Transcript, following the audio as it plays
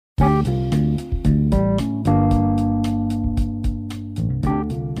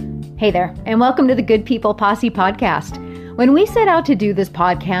Hey there, and welcome to the Good People Posse podcast. When we set out to do this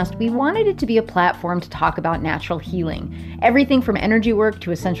podcast, we wanted it to be a platform to talk about natural healing. Everything from energy work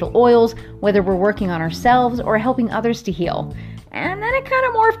to essential oils, whether we're working on ourselves or helping others to heal. And then it kind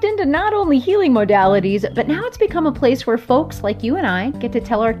of morphed into not only healing modalities, but now it's become a place where folks like you and I get to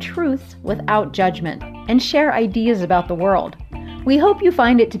tell our truths without judgment and share ideas about the world. We hope you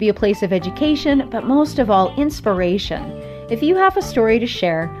find it to be a place of education, but most of all, inspiration. If you have a story to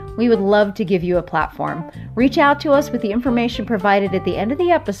share, we would love to give you a platform. Reach out to us with the information provided at the end of the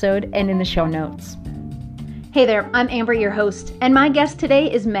episode and in the show notes. Hey there, I'm Amber, your host, and my guest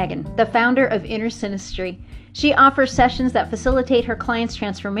today is Megan, the founder of InnerSynastry. She offers sessions that facilitate her clients'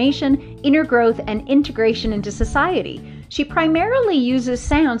 transformation, inner growth, and integration into society. She primarily uses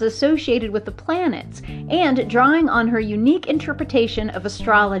sounds associated with the planets and drawing on her unique interpretation of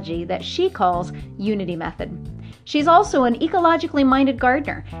astrology that she calls Unity Method. She's also an ecologically minded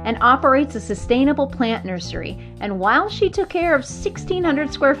gardener and operates a sustainable plant nursery. And while she took care of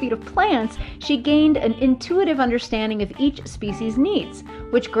 1,600 square feet of plants, she gained an intuitive understanding of each species' needs,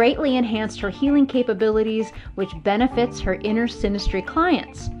 which greatly enhanced her healing capabilities, which benefits her InnerSynastry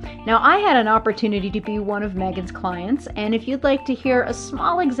clients. Now, I had an opportunity to be one of Megan's clients, and if you'd like to hear a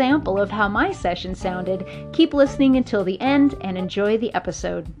small example of how my session sounded, keep listening until the end and enjoy the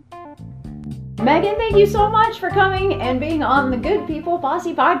episode. Megan, thank you so much for coming and being on the Good People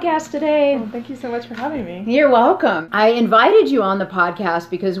Posse podcast today. Well, thank you so much for having me. You're welcome. I invited you on the podcast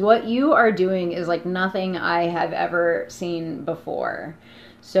because what you are doing is like nothing I have ever seen before.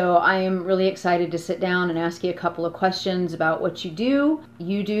 So I am really excited to sit down and ask you a couple of questions about what you do.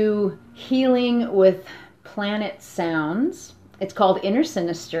 You do healing with planet sounds. It's called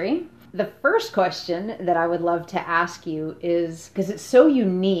InnerSynastry. The first question that I would love to ask you is, because it's so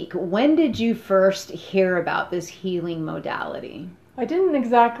unique, when did you first hear about this healing modality? I didn't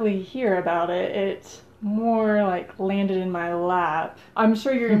exactly hear about it. It more like landed in my lap. I'm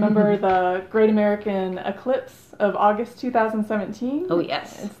sure you remember the Great American Eclipse of August 2017. Oh,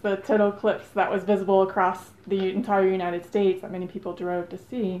 yes. It's the total eclipse that was visible across the entire United States that many people drove to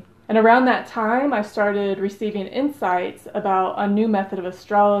see. And around that time, I started receiving insights about a new method of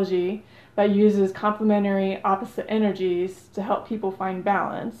astrology that uses complementary opposite energies to help people find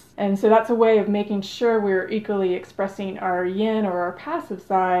balance. And so that's a way of making sure we're equally expressing our yin or our passive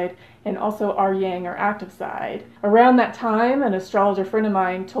side and also our yang or active side. Around that time, an astrologer friend of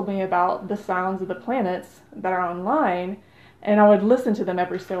mine told me about the sounds of the planets that are online, and I would listen to them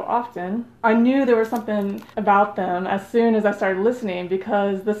every so often. I knew there was something about them as soon as I started listening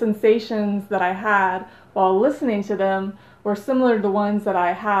because the sensations that I had while listening to them were similar to the ones that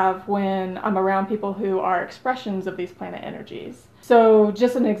I have when I'm around people who are expressions of these planet energies. So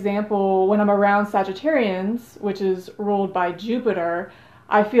just an example, when I'm around Sagittarians, which is ruled by Jupiter,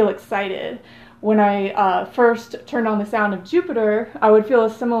 I feel excited. When I first turned on the sound of Jupiter, I would feel a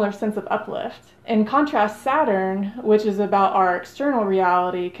similar sense of uplift. In contrast, Saturn, which is about our external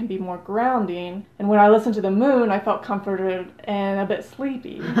reality, can be more grounding. And when I listened to the moon, I felt comforted and a bit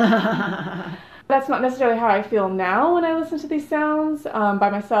sleepy. That's not necessarily how I feel now when I listen to these sounds by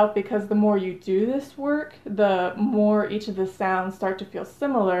myself, because the more you do this work, the more each of the sounds start to feel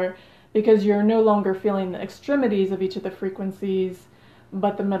similar, because you're no longer feeling the extremities of each of the frequencies,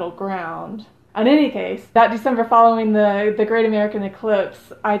 but the middle ground. In any case, that December following the Great American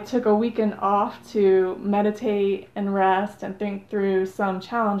Eclipse, I took a weekend off to meditate and rest and think through some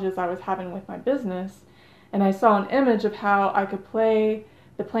challenges I was having with my business. And I saw an image of how I could play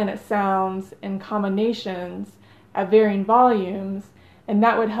the planet sounds in combinations at varying volumes, and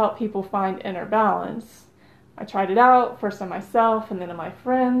that would help people find inner balance. I tried it out, first on myself and then on my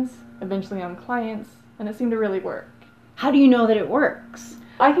friends, eventually on clients, and it seemed to really work. How do you know that it works?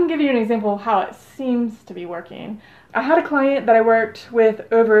 I can give you an example of how it seems to be working. I had a client that I worked with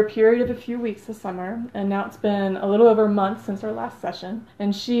over a period of a few weeks this summer, and now it's been a little over a month since our last session,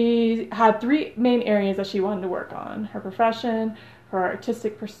 and she had 3 main areas that she wanted to work on: her profession, her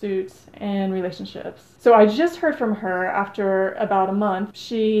artistic pursuits, and relationships. So I just heard from her after about a month.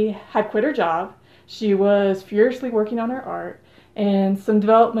 She had quit her job, she was furiously working on her art, and some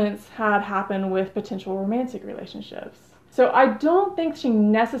developments had happened with potential romantic relationships. So I don't think she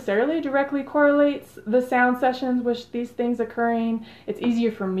necessarily directly correlates the sound sessions with these things occurring. It's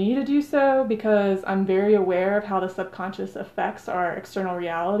easier for me to do so because I'm very aware of how the subconscious affects our external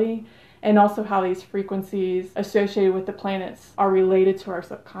reality, and also how these frequencies associated with the planets are related to our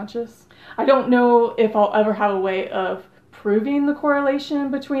subconscious. I don't know if I'll ever have a way of proving the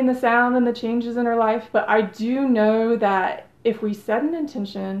correlation between the sound and the changes in her life, but I do know that If we set an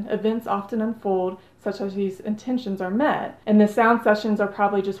intention, events often unfold such as these intentions are met, and the sound sessions are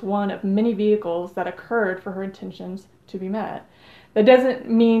probably just one of many vehicles that occurred for her intentions to be met. That doesn't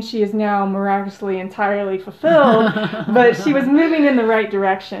mean she is now miraculously entirely fulfilled, but she was moving in the right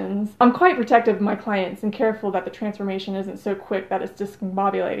directions. I'm quite protective of my clients and careful that the transformation isn't so quick that it's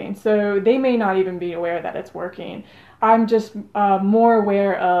discombobulating, so they may not even be aware that it's working. I'm just more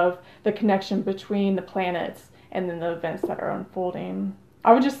aware of the connection between the planets and then the events that are unfolding.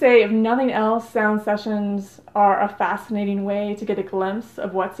 I would just say, if nothing else, sound sessions are a fascinating way to get a glimpse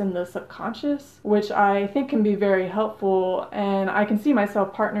of what's in the subconscious, which I think can be very helpful, and I can see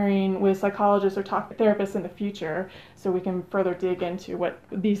myself partnering with psychologists or talk therapists in the future so we can further dig into what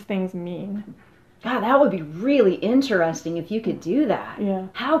these things mean. God, that would be really interesting if you could do that. Yeah.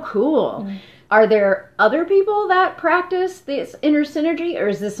 How cool. Are there other people that practice this InnerSynastry, or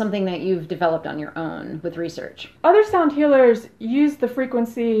is this something that you've developed on your own with research? Other sound healers use the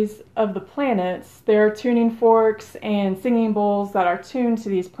frequencies of the planets. There are tuning forks and singing bowls that are tuned to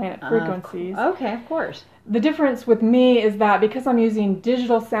these planet frequencies. Okay, of course. The difference with me is that because I'm using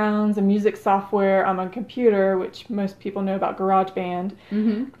digital sounds and music software on my computer, which most people know about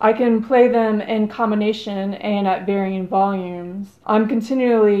GarageBand, I can play them in combination and at varying volumes. I'm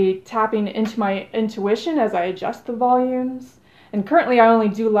continually tapping into my intuition as I adjust the volumes. And currently I only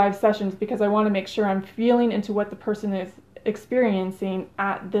do live sessions because I want to make sure I'm feeling into what the person is experiencing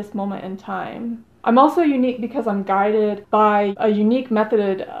at this moment in time. I'm also unique because I'm guided by a unique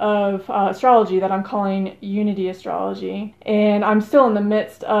method of astrology that I'm calling unity astrology, and I'm still in the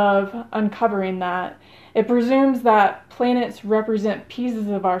midst of uncovering that. It presumes that planets represent pieces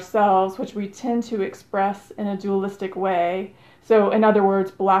of ourselves which we tend to express in a dualistic way. So in other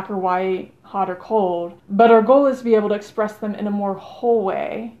words, black or white, hot or cold. But our goal is to be able to express them in a more whole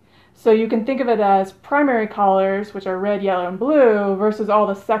way. So you can think of it as primary colors, which are red, yellow, and blue, versus all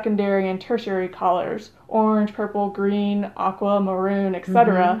the secondary and tertiary colors, orange, purple, green, aqua, maroon,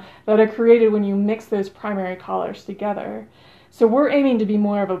 etc., that are created when you mix those primary colors together. So we're aiming to be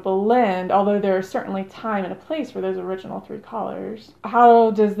more of a blend, although there is certainly time and a place for those original three colors. How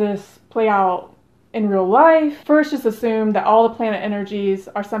does this play out in real life? First, just assume that all the planet energies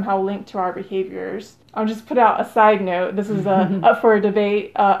are somehow linked to our behaviors. I'll just put out a side note. This is up for a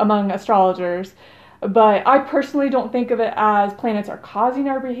debate among astrologers. But I personally don't think of it as planets are causing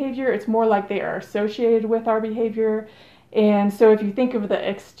our behavior. It's more like they are associated with our behavior. And so if you think of the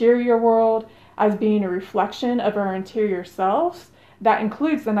exterior world as being a reflection of our interior selves, that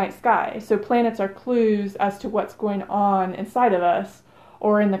includes the night sky. So planets are clues as to what's going on inside of us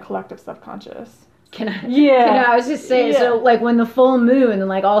or in the collective subconscious. I was just saying, so like when the full moon and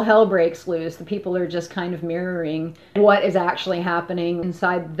like all hell breaks loose, the people are just kind of mirroring what is actually happening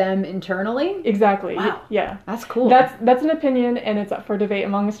inside them internally? Exactly. Wow. Yeah. That's cool. That's an opinion, and it's up for debate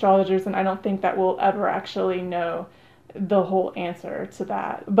among astrologers, and I don't think that we'll ever actually know the whole answer to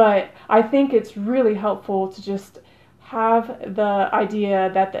that. But I think it's really helpful to just have the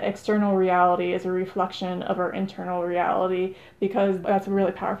idea that the external reality is a reflection of our internal reality, because that's a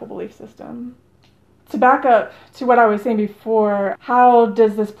really powerful belief system. To back up to what I was saying before, how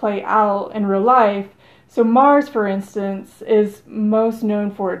does this play out in real life? So Mars, for instance, is most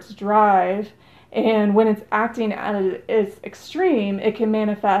known for its drive, and when it's acting at its extreme, it can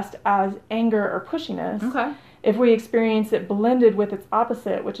manifest as anger or pushiness. Okay. If we experience it blended with its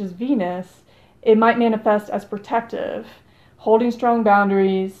opposite, which is Venus, it might manifest as protective, holding strong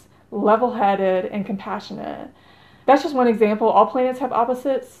boundaries, level-headed, and compassionate. That's just one example. All planets have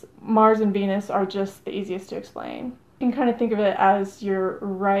opposites. Mars and Venus are just the easiest to explain. You can kind of think of it as your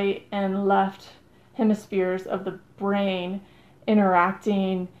right and left hemispheres of the brain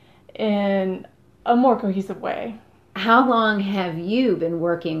interacting in a more cohesive way. How long have you been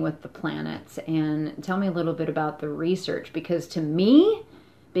working with the planets? And tell me a little bit about the research, because to me,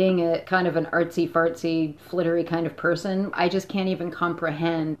 being a kind of an artsy-fartsy, flittery kind of person, I just can't even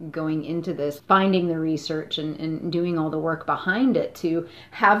comprehend going into this, finding the research and doing all the work behind it to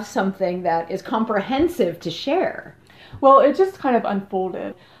have something that is comprehensive to share. Well, it just kind of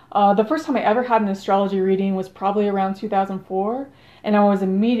unfolded. The first time I ever had an astrology reading was probably around 2004, and I was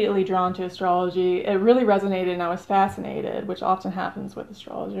immediately drawn to astrology. It really resonated and I was fascinated, which often happens with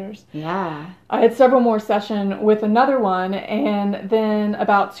astrologers. Yeah. I had several more sessions with another one, and then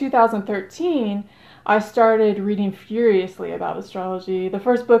about 2013, I started reading furiously about astrology. The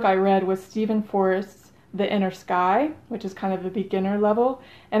first book I read was Stephen Forrest's The Inner Sky, which is kind of a beginner level,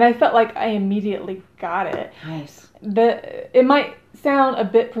 and I felt like I immediately got it. Nice. It might sound a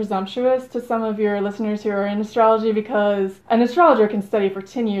bit presumptuous to some of your listeners who are in astrology, because an astrologer can study for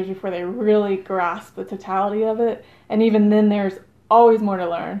 10 years before they really grasp the totality of it. And even then, there's always more to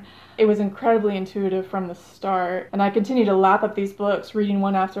learn. It was incredibly intuitive from the start, and I continue to lap up these books, reading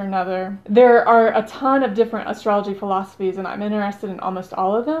one after another. There are a ton of different astrology philosophies, and I'm interested in almost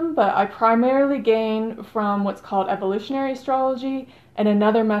all of them, but I primarily gain from what's called evolutionary astrology and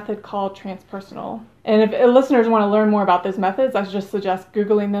another method called transpersonal. And if listeners want to learn more about those methods, I just suggest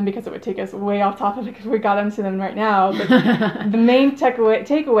Googling them, because it would take us way off topic if we got into them right now. But the main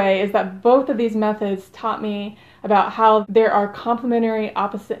takeaway is that both of these methods taught me about how there are complementary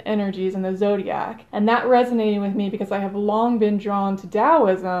opposite energies in the zodiac. And that resonated with me because I have long been drawn to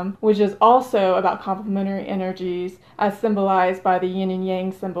Taoism, which is also about complementary energies, as symbolized by the yin and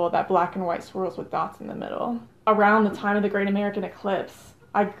yang symbol, that black and white swirls with dots in the middle. Around the time of the Great American Eclipse,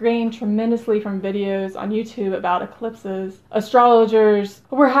 I gained tremendously from videos on YouTube about eclipses. Astrologers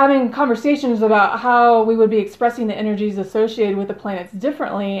were having conversations about how we would be expressing the energies associated with the planets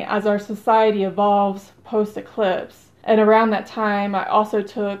differently as our society evolves post-eclipse. And around that time, I also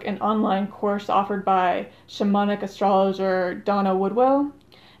took an online course offered by shamanic astrologer Donna Woodwell,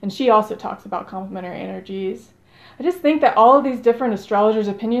 and she also talks about complementary energies. I just think that all of these different astrologers'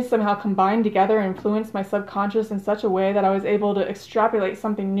 opinions somehow combined together and influenced my subconscious in such a way that I was able to extrapolate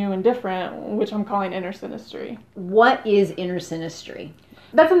something new and different, which I'm calling InnerSynastry. What is InnerSynastry?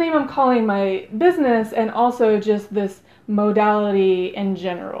 That's the name I'm calling my business, and also just this modality in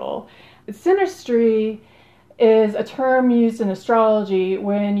general. Synastry is a term used in astrology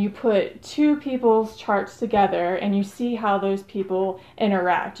when you put two people's charts together and you see how those people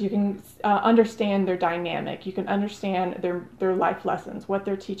interact. You can understand their dynamic. You can understand their life lessons, what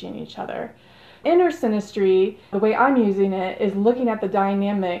they're teaching each other. InnerSynastry, the way I'm using it, is looking at the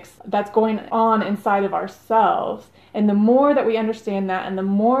dynamics that's going on inside of ourselves. And the more that we understand that and the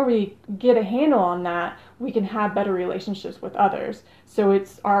more we get a handle on that, we can have better relationships with others. So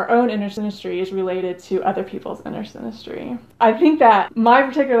it's our own InnerSynastry is related to other people's InnerSynastry. I think that my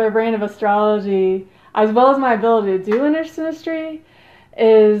particular brand of astrology, as well as my ability to do InnerSynastry,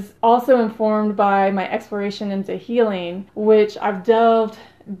 is also informed by my exploration into healing, which I've delved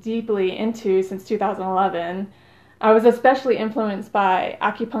deeply into since 2011. I was especially influenced by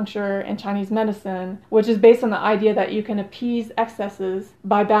acupuncture and Chinese medicine, which is based on the idea that you can appease excesses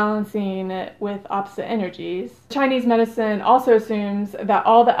by balancing it with opposite energies. Chinese medicine also assumes that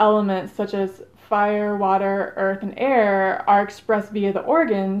all the elements, such as fire, water, earth, and air, are expressed via the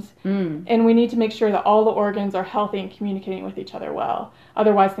organs, and we need to make sure that all the organs are healthy and communicating with each other well.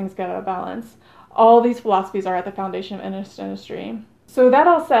 Otherwise, things get out of balance. All these philosophies are at the foundation of InnerSynastry. So that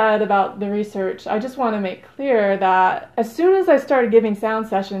all said about the research, I just want to make clear that as soon as I started giving sound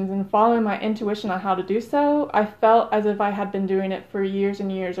sessions and following my intuition on how to do so, I felt as if I had been doing it for years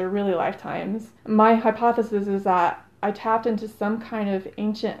and years, or really lifetimes. My hypothesis is that I tapped into some kind of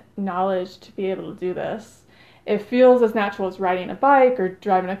ancient knowledge to be able to do this. It feels as natural as riding a bike or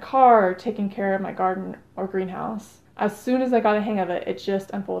driving a car or taking care of my garden or greenhouse. As soon as I got a hang of it, it just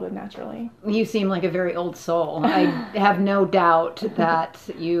unfolded naturally. You seem like a very old soul. I have no doubt that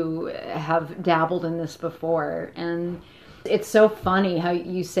you have dabbled in this before. And it's so funny how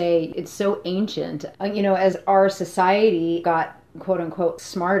you say it's so ancient. As our society got quote unquote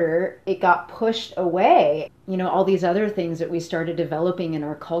smarter, it got pushed away. All these other things that we started developing in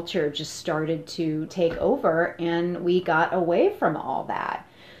our culture just started to take over, and we got away from all that.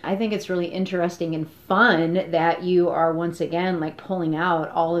 I think it's really interesting and fun that you are once again pulling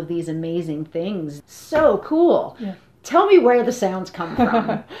out all of these amazing things. So cool. Yeah. Tell me where the sounds come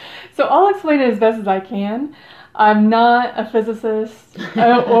from. So I'll explain it as best as I can. I'm not a physicist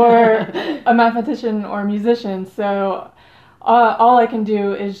or a mathematician or a musician, so all I can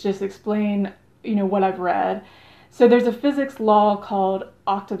do is just explain, what I've read. So there's a physics law called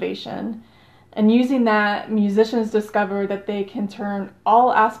octavation. And using that, musicians discovered that they can turn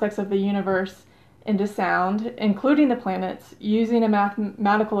all aspects of the universe into sound, including the planets, using a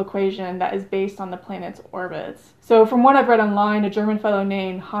mathematical equation that is based on the planets' orbits. So from what I've read online, a German fellow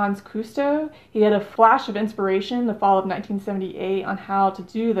named Hans Cousteau, he had a flash of inspiration in the fall of 1978 on how to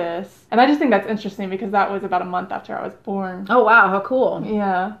do this. And I just think that's interesting because that was about a month after I was born. Oh wow, how cool.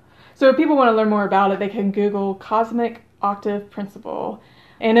 Yeah. So if people want to learn more about it, they can Google cosmic octave principle.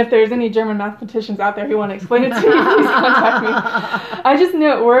 And if there's any German mathematicians out there who want to explain it to me, please contact me. I just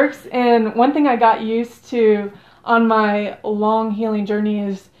know it works. And one thing I got used to on my long healing journey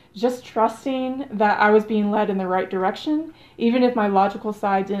is just trusting that I was being led in the right direction, even if my logical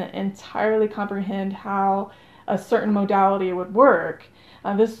side didn't entirely comprehend how a certain modality would work.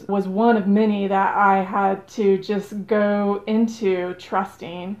 This was one of many that I had to just go into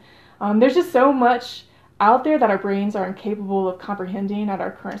trusting. There's just so much out there that our brains are incapable of comprehending at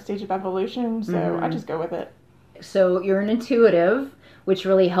our current stage of evolution, so I just go with it. So you're an intuitive, which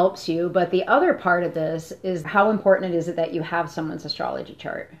really helps you, but the other part of this is how important is it that you have someone's astrology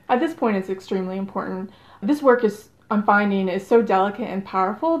chart? At this point, it's extremely important. This work I'm finding is so delicate and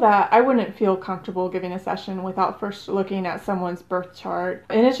powerful that I wouldn't feel comfortable giving a session without first looking at someone's birth chart,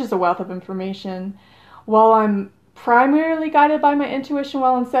 and it's just a wealth of information. While I'm primarily guided by my intuition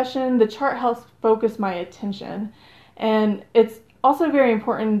while in session, the chart helps focus my attention. And it's also very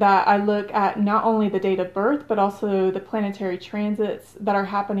important that I look at not only the date of birth, but also the planetary transits that are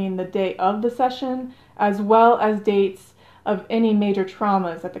happening the day of the session, as well as dates of any major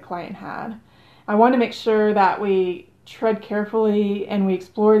traumas that the client had. I want to make sure that we tread carefully and we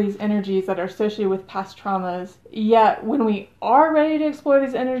explore these energies that are associated with past traumas. Yet when we are ready to explore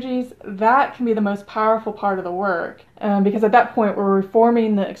these energies, that can be the most powerful part of the work, because at that point we're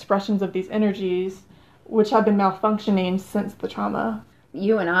reforming the expressions of these energies which have been malfunctioning since the trauma.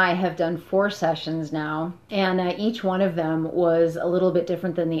 You and I have done 4 sessions now, and each one of them was a little bit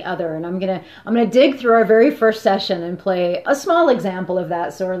different than the other. And I'm gonna dig through our very first session and play a small example of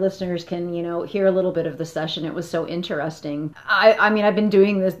that, so our listeners can, hear a little bit of the session. It was so interesting. I mean, I've been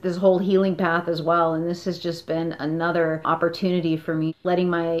doing this whole healing path as well, and this has just been another opportunity for me, letting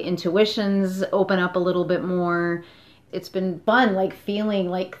my intuitions open up a little bit more. It's been fun, like feeling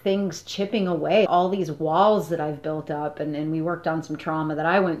like things chipping away, all these walls that I've built up. And we worked on some trauma that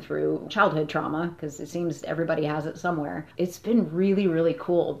I went through, childhood trauma, because it seems everybody has it somewhere. It's been really, really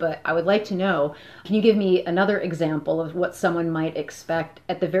cool. But I would like to know, can you give me another example of what someone might expect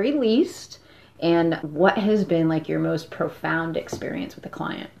at the very least? And what has been like your most profound experience with a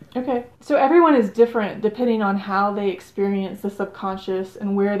client? Okay, so everyone is different depending on how they experience the subconscious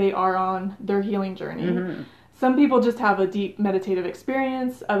and where they are on their healing journey. Some people just have a deep meditative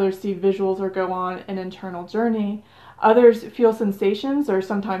experience, others see visuals or go on an internal journey. Others feel sensations or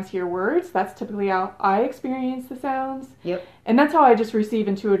sometimes hear words. That's typically how I experience the sounds. Yep. And that's how I just receive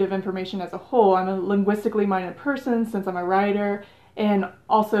intuitive information as a whole. I'm a linguistically minded person since I'm a writer, and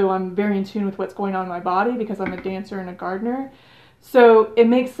also I'm very in tune with what's going on in my body because I'm a dancer and a gardener. So it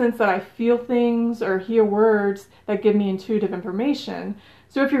makes sense that I feel things or hear words that give me intuitive information.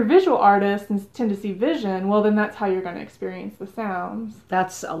 So if you're a visual artist and tend to see vision, well, then that's how you're going to experience the sounds.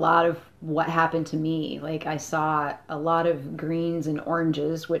 That's a lot of what happened to me. Like I saw a lot of greens and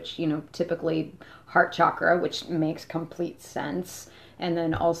oranges, which, typically heart chakra, which makes complete sense. And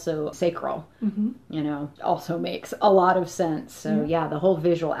then also sacral, also makes a lot of sense. So yeah, the whole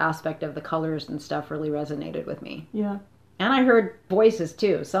visual aspect of the colors and stuff really resonated with me. Yeah. And I heard voices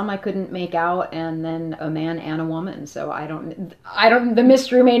too. Some I couldn't make out, and then a man and a woman. So I don't, the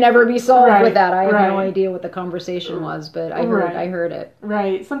mystery may never be solved with that. I have no idea what the conversation was, but I heard it.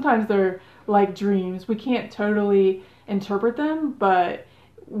 Right. Sometimes they're like dreams. We can't totally interpret them, but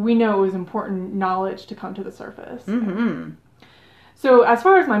we know it was important knowledge to come to the surface. So as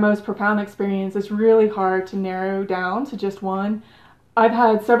far as my most profound experience, it's really hard to narrow down to just one. I've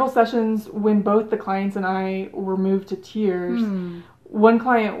had several sessions when both the clients and I were moved to tears. One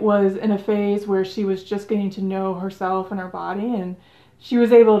client was in a phase where she was just getting to know herself and her body, and she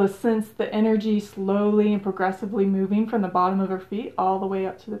was able to sense the energy slowly and progressively moving from the bottom of her feet all the way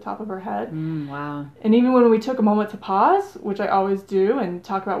up to the top of her head. Wow. And even when we took a moment to pause, which I always do, and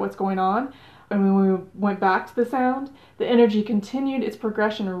talk about what's going on, and when we went back to the sound, the energy continued its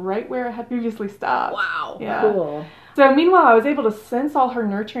progression right where it had previously stopped. Wow. Yeah. Cool. So meanwhile, I was able to sense all her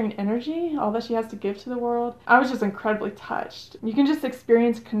nurturing energy, all that she has to give to the world. I was just incredibly touched. You can just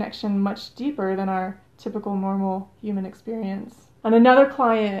experience connection much deeper than our typical normal human experience. On another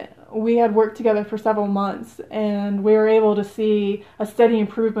client, we had worked together for several months, and we were able to see a steady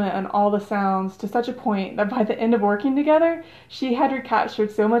improvement in all the sounds to such a point that by the end of working together, she had recaptured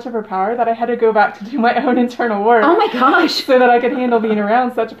so much of her power that I had to go back to do my own internal work. Oh my gosh! So that I could handle being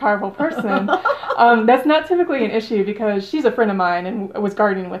around such a powerful person. That's not typically an issue because she's a friend of mine and was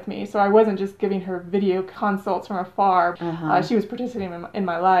gardening with me, so I wasn't just giving her video consults from afar. She was participating in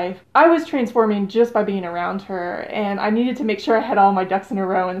my life. I was transforming just by being around her, and I needed to make sure I had all my ducks in a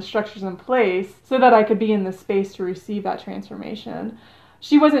row and the structures in place so that I could be in the space to receive that transformation.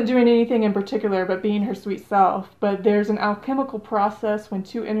 She wasn't doing anything in particular but being her sweet self, but there's an alchemical process when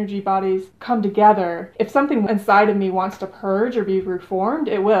two energy bodies come together. If something inside of me wants to purge or be reformed,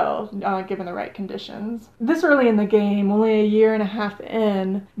 it will, given the right conditions. This early in the game, only a year and a half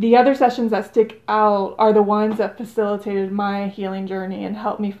in, the other sessions that stick out are the ones that facilitated my healing journey and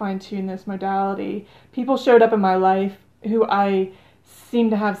helped me fine-tune this modality. People showed up in my life who I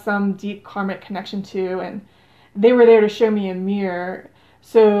seemed to have some deep karmic connection to, and they were there to show me a mirror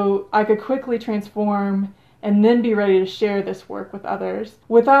so I could quickly transform and then be ready to share this work with others.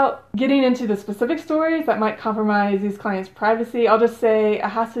 Without getting into the specific stories that might compromise these clients' privacy, I'll just say it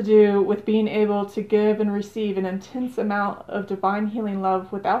has to do with being able to give and receive an intense amount of divine healing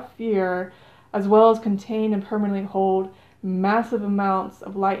love without fear, as well as contain and permanently hold massive amounts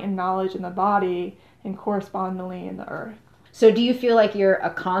of light and knowledge in the body and correspondingly in the earth. So do you feel like you're a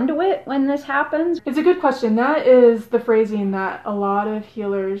conduit when this happens? It's a good question. That is the phrasing that a lot of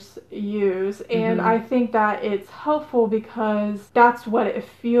healers use. And I think that it's helpful because that's what it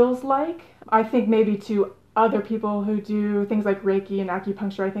feels like. I think maybe to other people who do things like Reiki and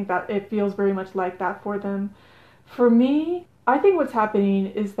acupuncture, I think that it feels very much like that for them. For me, I think what's happening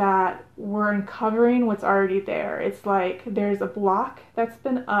is that we're uncovering what's already there. It's like there's a block that's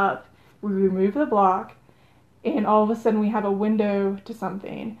been up. We remove the block, and all of a sudden we have a window to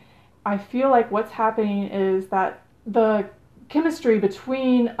something. I feel like what's happening is that the chemistry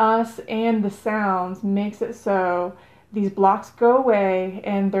between us and the sounds makes it so these blocks go away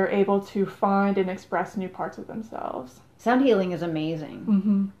and they're able to find and express new parts of themselves. Sound healing is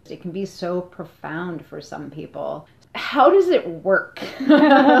amazing. It can be so profound for some people. How does it work?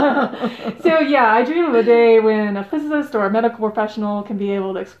 So yeah, I dream of a day when a physicist or a medical professional can be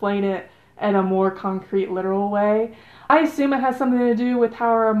able to explain it in a more concrete, literal way. I assume it has something to do with how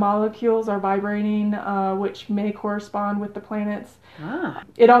our molecules are vibrating, which may correspond with the planets.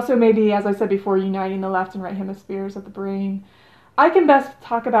 It also may be, as I said before, uniting the left and right hemispheres of the brain. I can best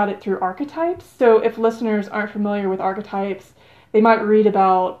talk about it through archetypes. So if listeners aren't familiar with archetypes, they might read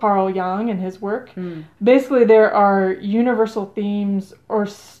about Carl Jung and his work. Basically, there are universal themes or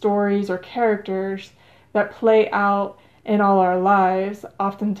stories or characters that play out in all our lives,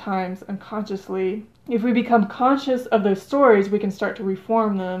 oftentimes unconsciously. If we become conscious of those stories, we can start to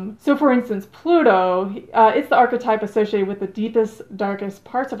reform them. So for instance, Pluto, it's the archetype associated with the deepest, darkest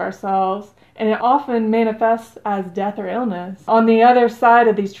parts of ourselves, and it often manifests as death or illness. On the other side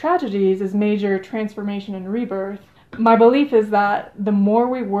of these tragedies is major transformation and rebirth. My belief is that the more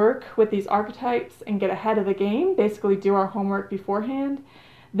we work with these archetypes and get ahead of the game, basically do our homework beforehand,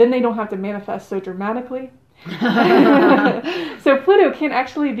 then they don't have to manifest so dramatically. So Pluto can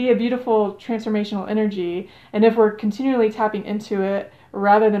actually be a beautiful transformational energy, and if we're continually tapping into it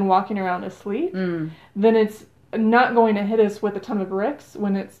rather than walking around asleep, then it's not going to hit us with a ton of bricks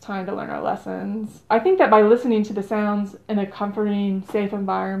when it's time to learn our lessons. I think that by listening to the sounds in a comforting, safe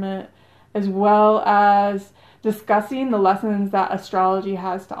environment, as well as discussing the lessons that astrology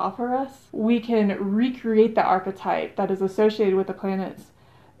has to offer us, we can recreate the archetype that is associated with the planets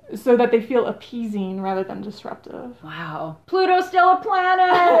so that they feel appeasing rather than disruptive. Wow. Pluto's still a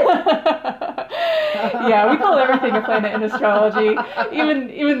planet! Yeah, we call everything a planet in astrology. Even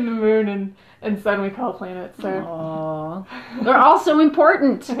the moon and sun we call planets. So. Aww. They're all so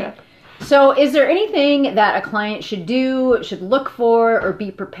important. So is there anything that a client should do, should look for, or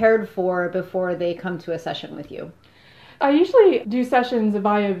be prepared for before they come to a session with you? I usually do sessions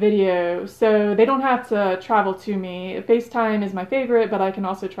via video, so they don't have to travel to me. FaceTime is my favorite, but I can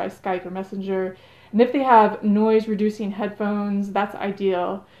also try Skype or Messenger. And if they have noise-reducing headphones, that's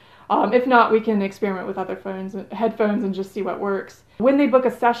ideal. If not, we can experiment with other headphones and just see what works. When they book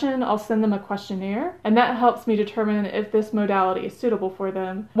a session, I'll send them a questionnaire, and that helps me determine if this modality is suitable for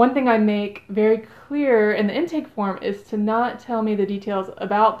them. One thing I make very clear in the intake form is to not tell me the details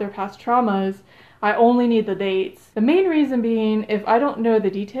about their past traumas. I only need the dates. The main reason being, if I don't know the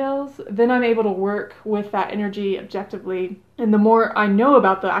details, then I'm able to work with that energy objectively. And the more I know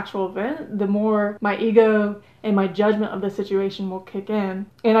about the actual event, the more my ego and my judgment of the situation will kick in.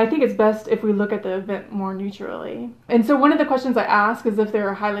 And I think it's best if we look at the event more neutrally. And so one of the questions I ask is if they're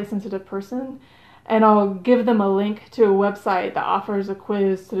a highly sensitive person, and I'll give them a link to a website that offers a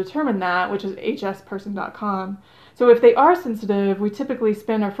quiz to determine that, which is hsperson.com. So if they are sensitive, we typically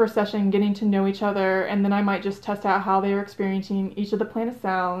spend our first session getting to know each other, and then I might just test out how they are experiencing each of the planet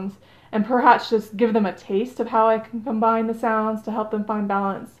sounds, and perhaps just give them a taste of how I can combine the sounds to help them find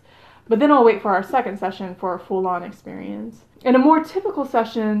balance. But then I'll wait for our second session for a full-on experience. In a more typical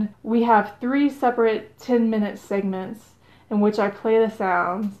session, we have 3 separate 10-minute segments in which I play the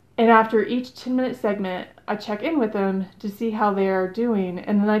sounds, and after each 10-minute segment, I check in with them to see how they are doing,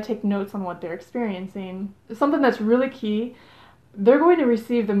 and then I take notes on what they're experiencing. Something that's really key, they're going to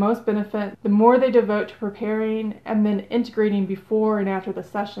receive the most benefit the more they devote to preparing and then integrating before and after the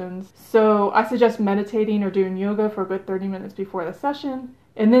sessions. So I suggest meditating or doing yoga for a good 30 minutes before the session,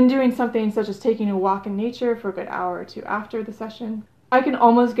 and then doing something such as taking a walk in nature for a good hour or two after the session. I can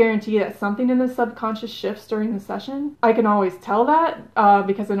almost guarantee that something in the subconscious shifts during the session. I can always tell that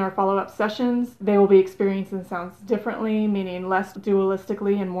because in our follow-up sessions, they will be experiencing sounds differently, meaning less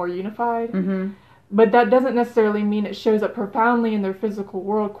dualistically and more unified. Mm-hmm. But that doesn't necessarily mean it shows up profoundly in their physical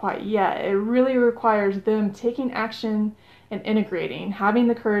world quite yet. It really requires them taking action and integrating, having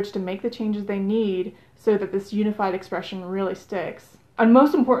the courage to make the changes they need so that this unified expression really sticks. And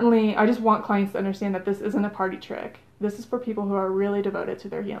most importantly, I just want clients to understand that this isn't a party trick. This is for people who are really devoted to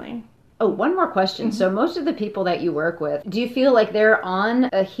their healing. Oh, one more question. Mm-hmm. So most of the people that you work with, do you feel like they're on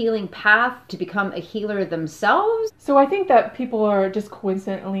a healing path to become a healer themselves? So I think that people are just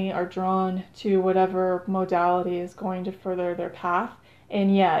coincidentally are drawn to whatever modality is going to further their path.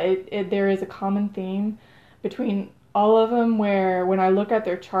 And yeah, there is a common theme between all of them where when I look at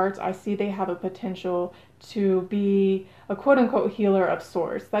their charts, I see they have a potential to be a quote-unquote healer of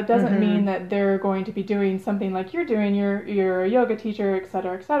sorts. That doesn't mean that they're going to be doing something like you're doing, you're a yoga teacher,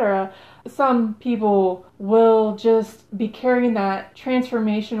 etc., etc. Some people will just be carrying that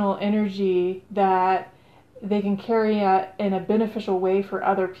transformational energy that they can carry in a beneficial way for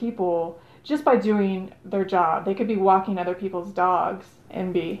other people just by doing their job. They could be walking other people's dogs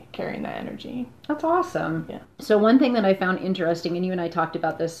and be carrying that energy. That's awesome. Yeah. So one thing that I found interesting, and you and I talked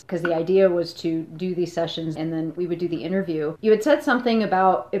about this because the idea was to do these sessions and then we would do the interview. You had said something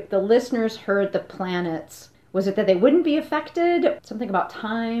about if the listeners heard the planets, was it that they wouldn't be affected? Something about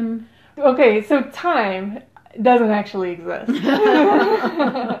time? Okay, so time doesn't actually exist.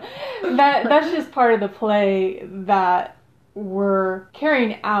 That's just part of the play that we're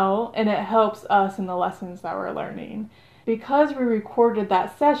carrying out, and it helps us in the lessons that we're learning. Because we recorded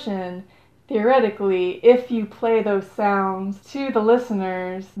that session, theoretically, if you play those sounds to the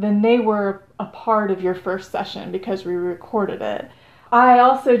listeners, then they were a part of your first session because we recorded it. I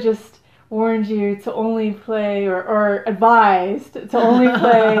also just warned you to only play or advised to only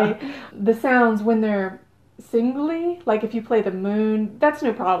play the sounds when they're singly. Like if you play the moon, that's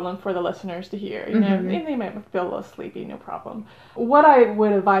no problem for the listeners to hear. You know, they might feel a little sleepy, no problem. What I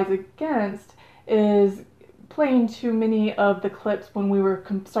would advise against is playing too many of the clips when we were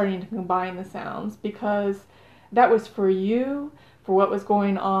starting to combine the sounds, because that was for you, for what was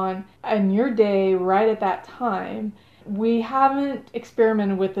going on in your day right at that time. We haven't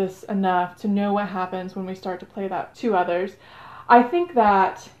experimented with this enough to know what happens when we start to play that to others. I think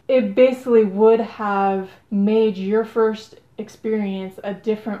that it basically would have made your first experience a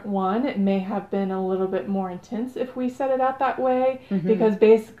different one. It may have been a little bit more intense if we set it out that way, because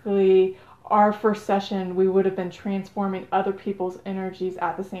basically our first session, we would have been transforming other people's energies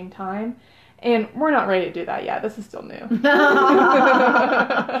at the same time. And we're not ready to do that yet. This is still new.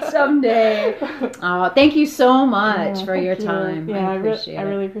 Someday. Thank you so much for your time. Yeah, I appreciate it. I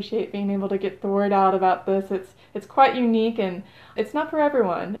really appreciate being able to get the word out about this. It's quite unique, and it's not for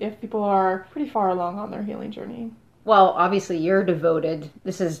everyone if people are pretty far along on their healing journey. Well, obviously you're devoted.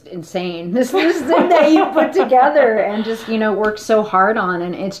 This is insane. This is thing that you put together and just, worked so hard on,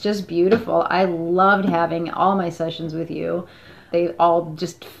 and it's just beautiful. I loved having all my sessions with you. They all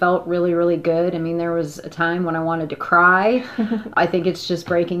just felt really, really good. I mean, there was a time when I wanted to cry. I think it's just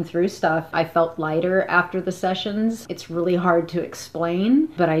breaking through stuff. I felt lighter after the sessions. It's really hard to explain,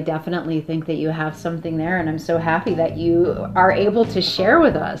 but I definitely think that you have something there, and I'm so happy that you are able to share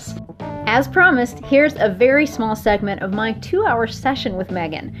with us. As promised, here's a very small segment of my 2-hour session with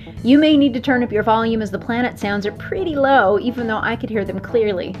Megan. You may need to turn up your volume as the planet sounds are pretty low, even though I could hear them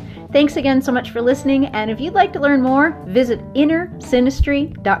clearly. Thanks again so much for listening, and if you'd like to learn more, visit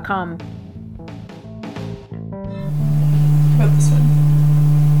InnerSynastry.com. How about this one?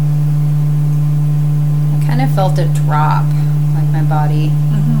 I kind of felt a drop, like my body,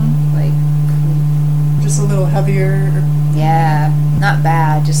 Just a little heavier. Yeah, not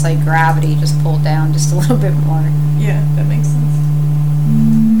bad, just like gravity just pulled down just a little bit more. Yeah, that makes sense.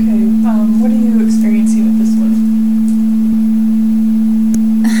 Okay, what are you experiencing with this one?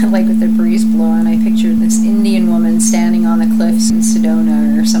 Like with the breeze blowing, I pictured this Indian woman standing on the cliffs in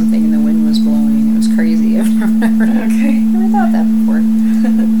Sedona or something, and the wind was blowing. It was crazy. I've never thought that before.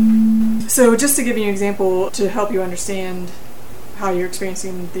 So just to give you an example to help you understand how you're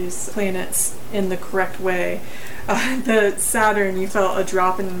experiencing these planets in the correct way, the Saturn, you felt a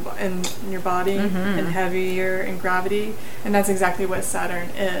drop in your body and heavier in gravity, and that's exactly what Saturn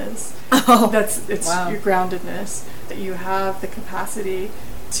is. It's your groundedness, that you have the capacity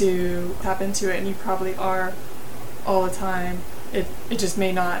to tap into it, and you probably are all the time. It just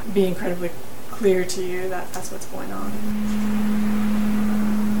may not be incredibly clear to you that that's what's going on.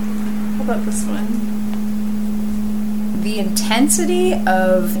 How about this one? The intensity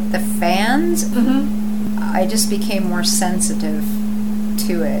of the fans, I just became more sensitive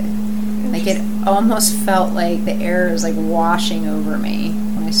to it. Like it almost felt like the air was like washing over me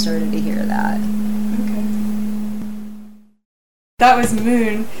when I started to hear that. Okay. That was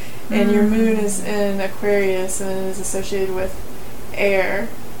moon, and your moon is in Aquarius and is associated with air.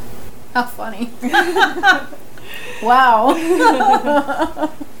 How funny. Wow.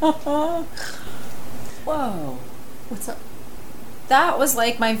 Whoa. What's up? That was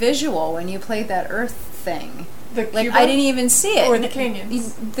like my visual when you played that earth thing. Like I didn't even see it. Or the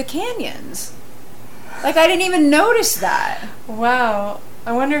canyons. The canyons. Like I didn't even notice that. Wow.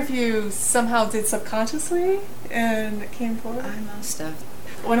 I wonder if you somehow did subconsciously and it came forward. I must have.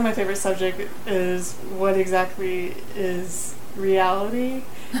 One of my favorite subjects is what exactly is reality.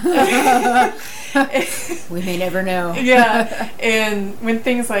 We may never know. Yeah. And when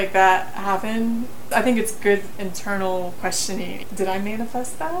things like that happen, I think it's good internal questioning. Did I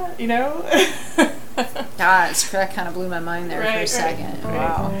manifest that? You know? That kind of blew my mind there for a second. Right.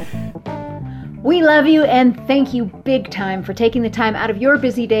 Wow. We love you and thank you big time for taking the time out of your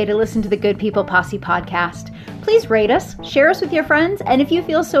busy day to listen to the Good People Posse podcast. Please rate us, share us with your friends, and if you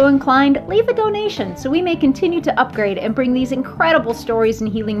feel so inclined, leave a donation so we may continue to upgrade and bring these incredible stories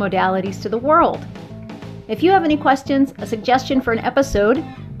and healing modalities to the world. If you have any questions, a suggestion for an episode,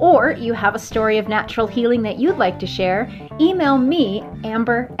 or you have a story of natural healing that you'd like to share, email me,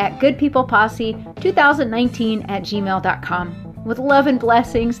 Amber, at goodpeopleposse2019@gmail.com. With love and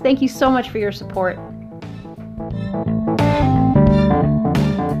blessings, thank you so much for your support.